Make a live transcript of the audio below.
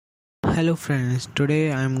Hello friends,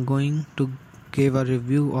 today I am going to give a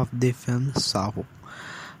review of the film Saho.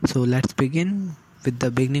 So let's begin with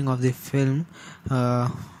the beginning of the film,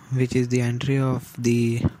 which is the entry of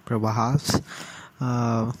the Prabhas,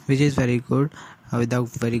 which is very good, with a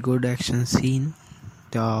very good action scene.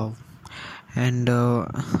 Uh, and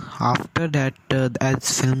After that,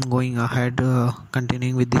 as film going ahead,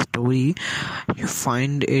 continuing with the story, you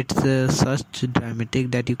find it's such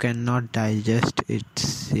dramatic that you cannot digest it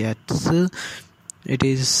yet. It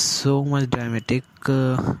is so much dramatic.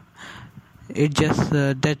 It just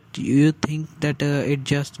that you think that it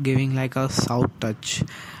just giving like a south touch.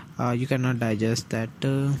 You cannot digest that,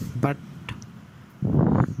 but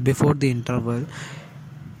before the interval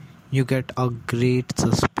you get a great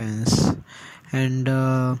suspense, and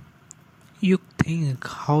you think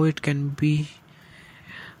how it can be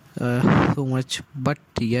so much. But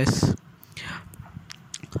yes,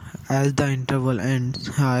 as the interval ends,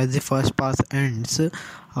 as the first pass ends,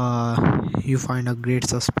 you find a great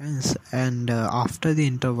suspense, and after the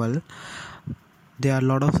interval there are a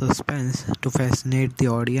lot of suspense to fascinate the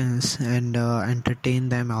audience and entertain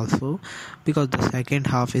them also, because the second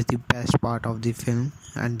half is the best part of the film,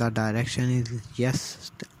 and the direction is,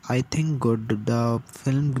 yes, I think good. The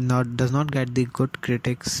film does not get the good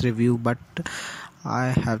critics review, but I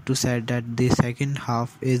have to say that the second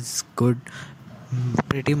half is good,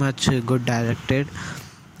 pretty much good directed,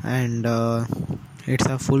 and it's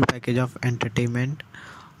a full package of entertainment,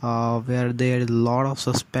 where there is a lot of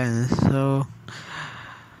suspense.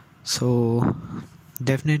 So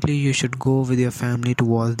definitely you should go with your family to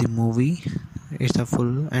watch the movie. It's a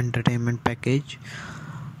full entertainment package.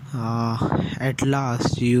 At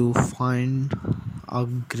last you find a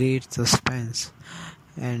great suspense,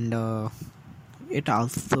 and it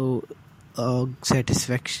also a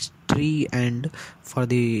satisfactory end for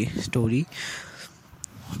the story.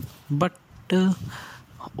 But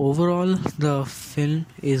overall the film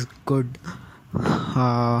is good,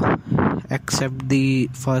 except the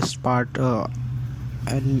first part,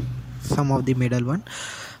 and some of the middle one,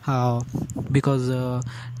 because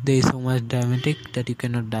there is so much dramatic that you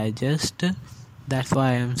cannot digest. That's why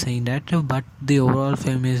I am saying that. But the overall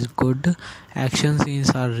film is good. Action scenes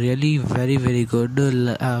are really very very good,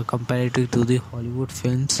 comparative to the Hollywood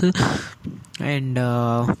films, and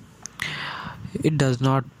it does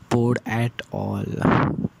not bore at all,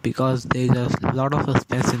 because there is a lot of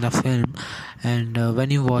suspense in the film, and when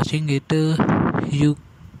you're watching it, you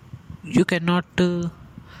cannot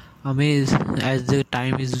amaze, as the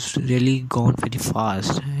time is really gone very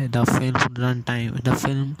fast. The runtime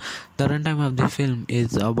of the film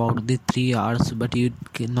is about the 3 hours, but you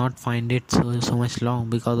cannot find it so much long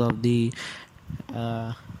because of the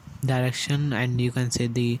uh, direction, and you can say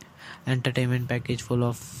the entertainment package, full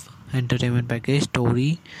of entertainment package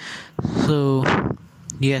story. So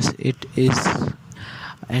yes, it is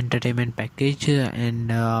entertainment package,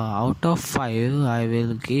 and out of 5 I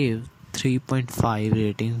will give 3.5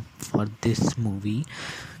 rating for this movie.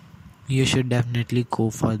 You should definitely go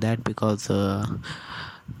for that, because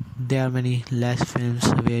there are many less films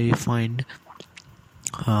where you find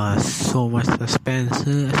so much suspense,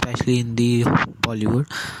 especially in the Bollywood.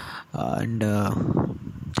 And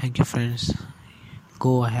thank you friends,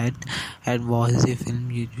 go ahead and watch the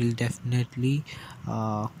film. You will definitely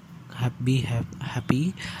be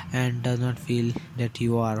happy, and does not feel that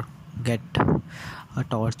you are get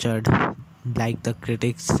tortured, like the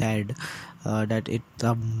critics said, that it's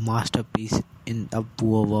a masterpiece in a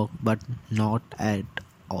poor work. But not at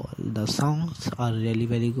all. The songs are really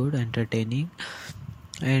very good, entertaining,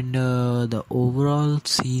 and the overall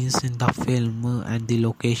scenes in the film and the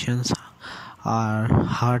locations are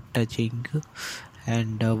heart touching,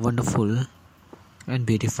 and wonderful and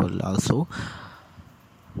beautiful also.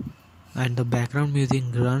 And the background music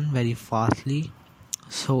run very fastly,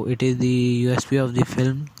 so it is the USP of the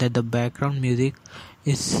film, that the background music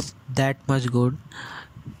is that much good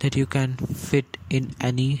that you can fit in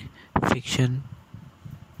any fiction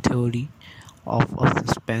theory of a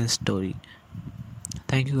suspense story.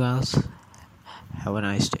 Thank you guys, have a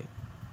nice day.